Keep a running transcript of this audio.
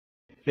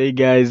Hey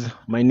guys,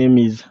 my name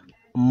is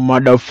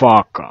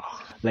Motherfucker.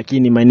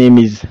 Lakini my name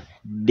is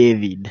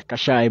David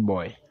Kashai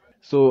boy.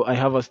 So I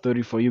have a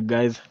story for you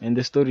guys, and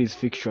the story is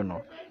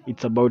fictional.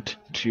 It's about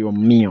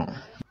Triomio.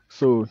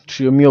 So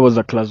Triomio was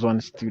a class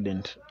 1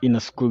 student in a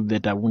school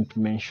that I won't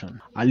mention.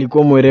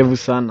 Alikuwa mwerevu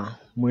sana,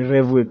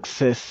 mwerevu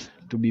excess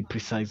to be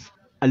precise.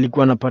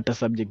 Alikuwa anapata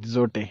subject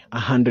zote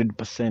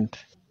 100%.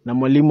 Na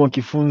mwalimu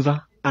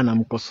akifunza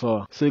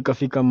anamkosoa. So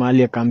ikafika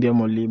mahali akaambia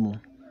mwalimu,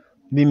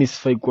 mimi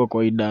sifai kuwa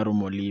kwa idara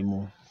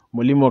mwalimu.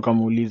 Mwalimu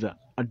akamuuliza,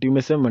 ati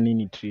umesema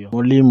nini Trio?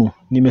 Mwalimu,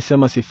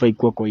 nimesema sifai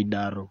kuwa kwa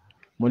idara.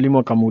 Mwalimu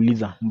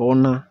akamuuliza,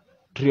 mbona?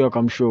 Trio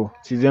akamshow,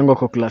 sisi yangu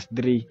kwa class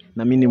 3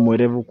 na mimi ni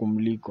mwerevu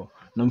kumliko.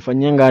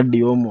 Namfanyanga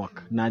hadi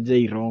homework na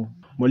ajai wrong.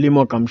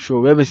 Mwalimu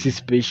akamshow, wewe si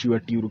special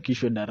ati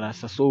urukishwe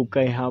darasa. So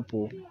ukae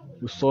hapo,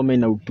 usome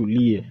na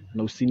utulie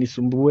na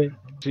usinisumbue.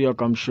 Trio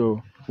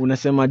akamshow,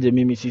 unasema aje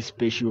mimi si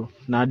special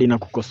na hadi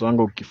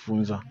nakukosoanga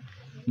ukifunza.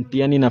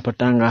 Mtihani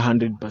napatanga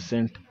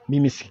 100%.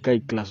 Mimi sikai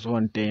class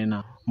 1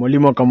 tena.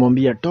 Mwalimu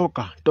akamwambia,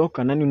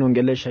 toka, nani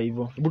unaongelesha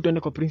hivyo? Hebu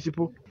tuende kwa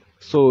principal.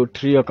 So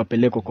Trio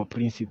akapelekwa kwa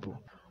principal.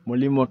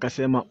 Mwalimu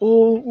akasema,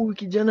 huyu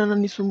kijana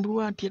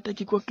ananisumbua ati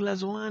hataki kuwa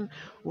class 1.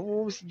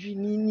 Sijui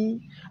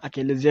nini.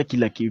 Akaelezea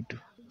kila kitu.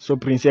 So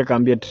principal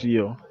akaambia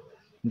Trio,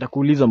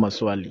 nitakuuliza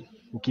maswali.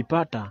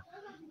 Ukipata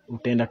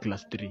utaenda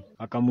class 3.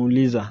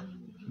 Akamuuliza,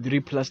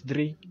 3 plus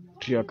 3?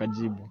 Trio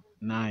akajibu,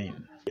 9.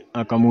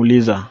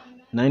 Akamuuliza,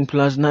 9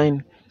 plus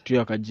 9?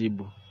 Trio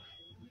akajibu,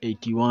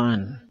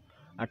 81.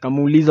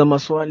 Akamuuliza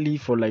maswali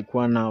for like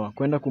 1 hour.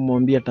 Kwenda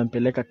kumwambia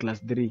atampeleka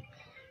class 3.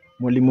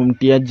 Mwalimu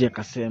mtiaji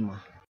akasema,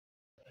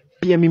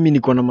 pia mimi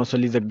niko na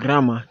maswali za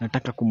grammar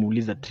nataka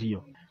kumuuliza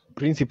Trio.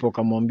 Principal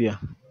akamwambia,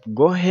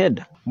 go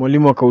ahead.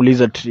 Mwalimu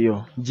akauliza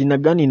Trio, jina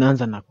gani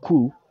inaanza na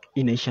ku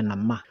inaisha na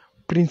ma?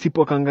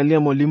 Principal akaangalia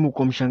mwalimu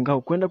kwa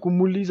mshangao. Kwenda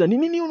kumuuliza,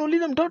 nini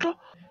unauliza mtoto?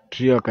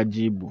 Trio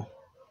akajibu,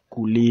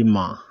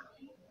 kulima.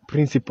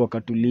 Principal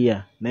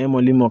akatulia, naye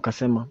mwalimu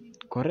akasema,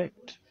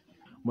 correct.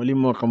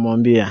 Mwalimu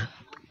akamwambia,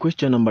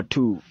 question number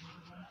 2.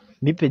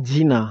 Nipe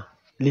jina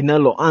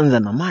linaloanza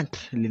na mat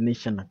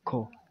linaisha na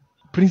ko.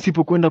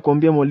 Principal kwenda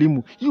kuambia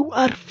mwalimu, you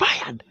are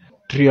fired.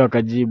 Trio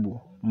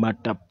akajibu,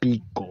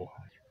 matapiko.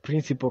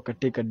 Principal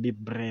akateka deep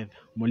breath.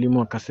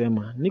 Mwalimu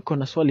akasema, niko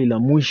na swali la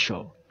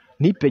mwisho.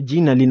 Nipe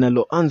jina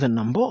linaloanza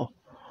na mbo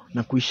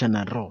na kuisha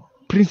na ro.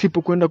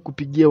 Principal kwenda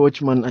kupigia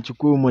watchman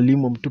achukue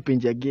mwalimu mtupe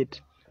nje ya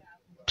gate.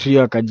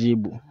 Trio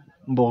akajibu,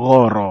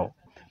 mbogoro.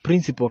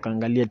 Principal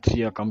akaangalia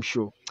Trio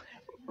akamshow,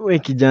 wewe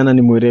kijana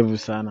ni mwerevu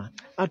sana.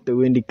 Hata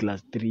uendi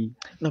class 3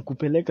 na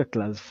kupeleka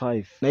class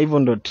 5. Na hivyo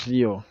ndo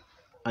Trio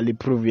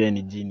aliprove yeye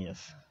ni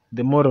genius.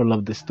 The moral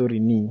of the story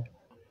ni,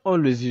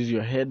 always use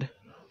your head,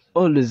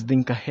 always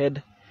think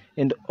ahead,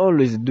 and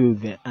always do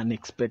the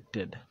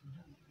unexpected.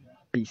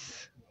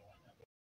 Peace.